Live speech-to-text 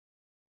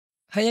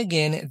Hi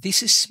again,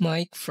 this is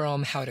Mike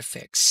from How to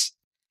Fix.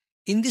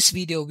 In this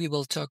video, we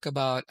will talk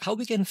about how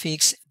we can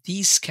fix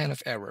these kind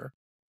of error.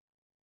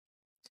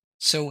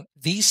 So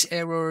these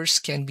errors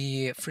can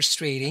be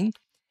frustrating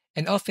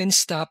and often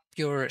stop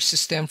your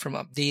system from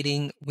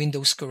updating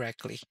Windows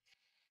correctly.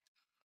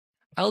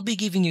 I'll be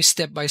giving you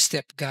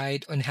step-by-step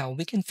guide on how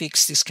we can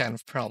fix this kind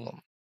of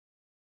problem.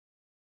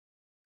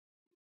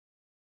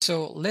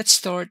 So let's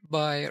start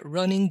by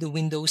running the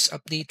Windows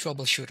Update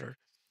Troubleshooter.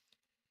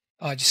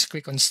 Just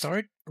click on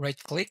Start,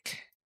 right-click,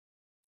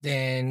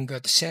 then go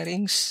to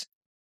Settings,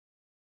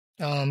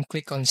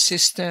 click on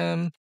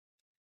System,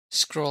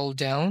 scroll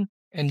down,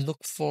 and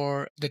look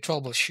for the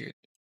Troubleshoot.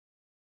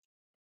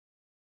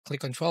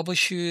 Click on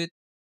Troubleshoot,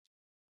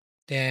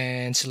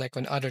 then select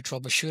on Other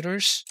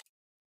Troubleshooters,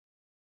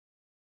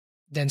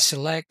 then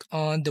select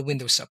on the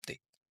Windows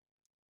Update.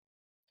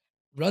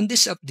 Run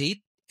this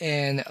update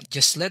and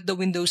just let the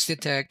Windows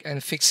detect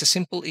and fix the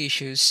simple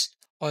issues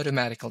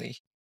automatically.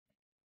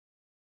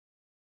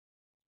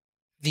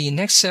 The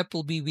next step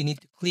will be we need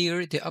to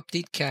clear the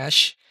update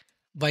cache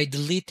by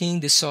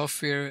deleting the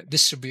software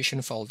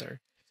distribution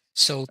folder.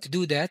 So to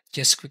do that,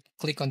 just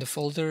click on the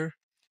folder.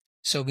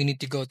 So we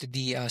need to go to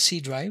the C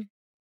drive,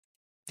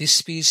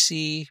 this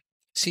PC,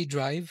 C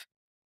drive,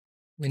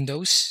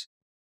 Windows.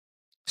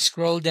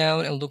 Scroll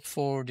down and look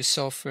for the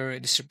software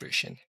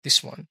distribution,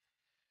 this one.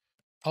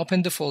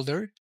 Open the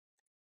folder,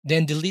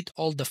 then delete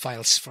all the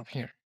files from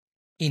here,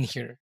 in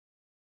here.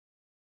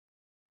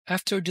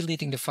 After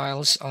deleting the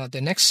files,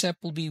 the next step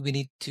will be we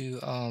need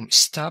to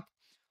stop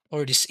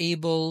or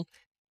disable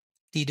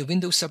the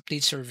Windows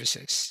Update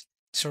services.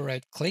 So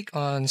right click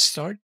on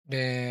Start,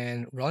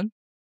 then Run.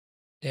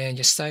 Then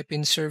just type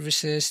in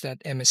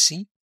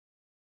services.msc.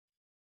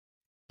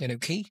 Then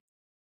OK.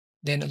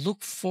 Then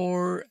look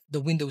for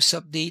the Windows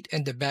Update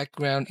and the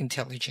background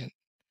intelligent.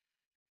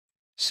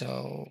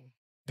 So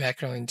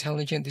background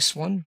intelligent, this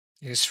one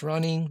is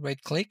running,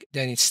 right click,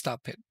 then it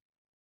stop it,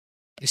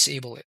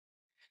 disable it.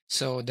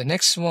 So the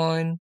next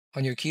one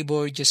on your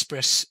keyboard, just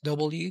press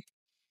W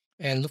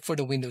and look for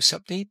the Windows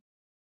Update,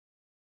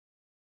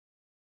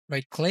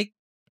 right click,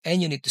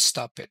 and you need to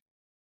stop it.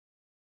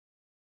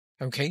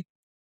 Okay.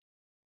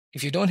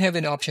 If you don't have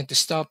an option to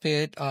stop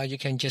it, you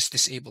can just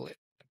disable it.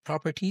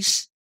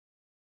 Properties,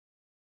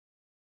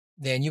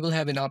 then you will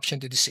have an option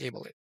to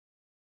disable it.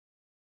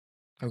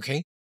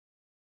 Okay.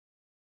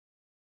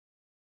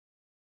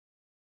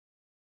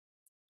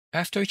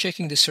 After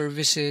checking the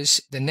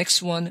services, the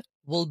next one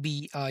will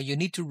be you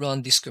need to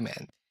run this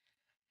command,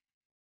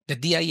 the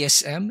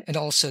DISM and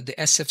also the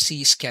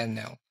SFC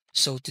scannow.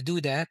 So to do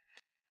that,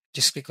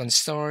 just click on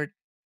Start,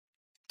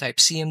 type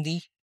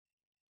CMD,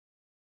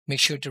 make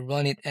sure to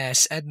run it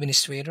as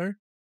administrator.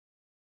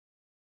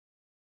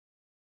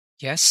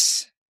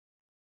 Yes.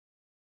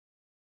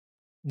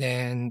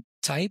 Then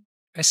type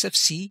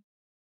SFC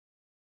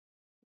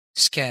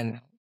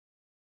scan.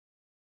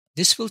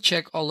 This will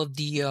check all of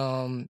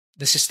the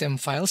system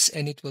files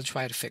and it will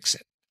try to fix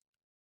it.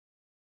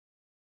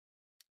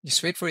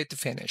 Just wait for it to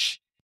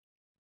finish.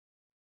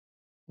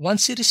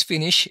 Once it is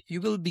finished, you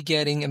will be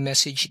getting a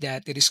message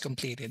that it is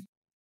completed.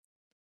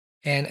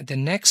 And the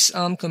next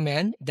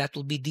command, that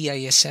will be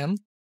DISM.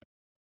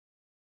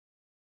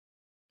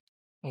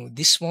 Oh,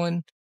 this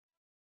one.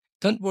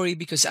 Don't worry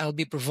because I'll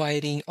be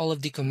providing all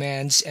of the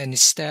commands and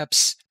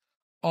steps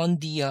on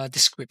the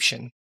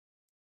description.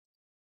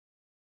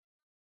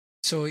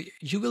 So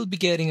you will be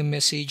getting a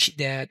message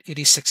that it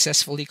is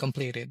successfully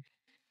completed.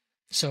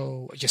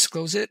 So just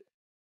close it.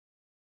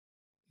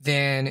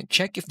 Then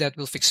check if that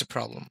will fix the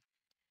problem.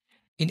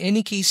 In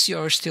any case, you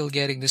are still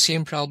getting the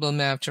same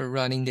problem after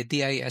running the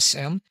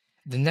DISM,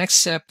 the next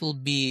step will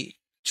be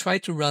try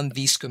to run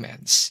these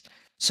commands.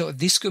 So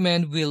this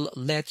command will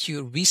let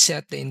you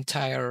reset the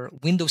entire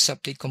Windows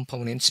Update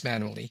components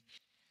manually.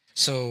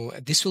 So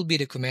this will be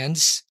the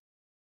commands.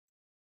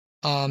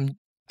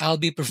 I'll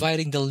be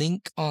providing the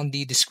link on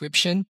the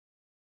description.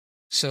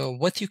 So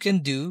what you can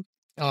do,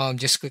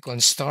 just click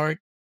on Start,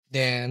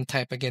 then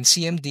type again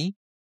CMD,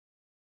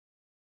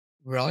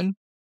 run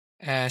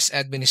as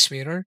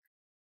administrator,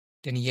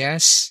 then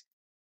yes,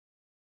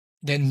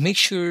 then make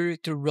sure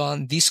to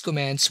run these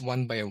commands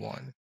one by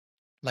one.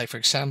 Like for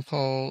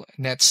example,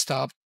 net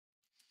stop,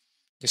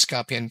 just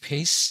copy and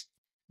paste,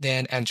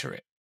 then enter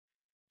it.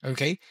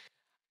 Okay,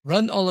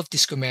 run all of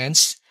these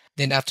commands.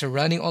 Then after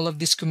running all of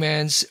these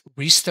commands,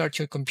 restart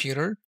your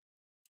computer.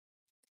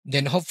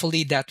 Then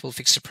hopefully that will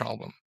fix the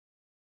problem.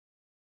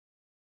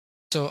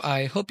 So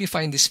I hope you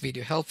find this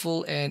video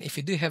helpful, and if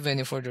you do have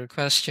any further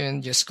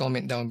question, just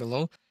comment down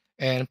below.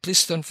 And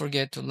please don't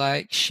forget to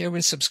like, share,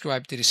 and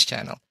subscribe to this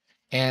channel.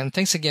 And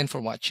thanks again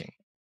for watching.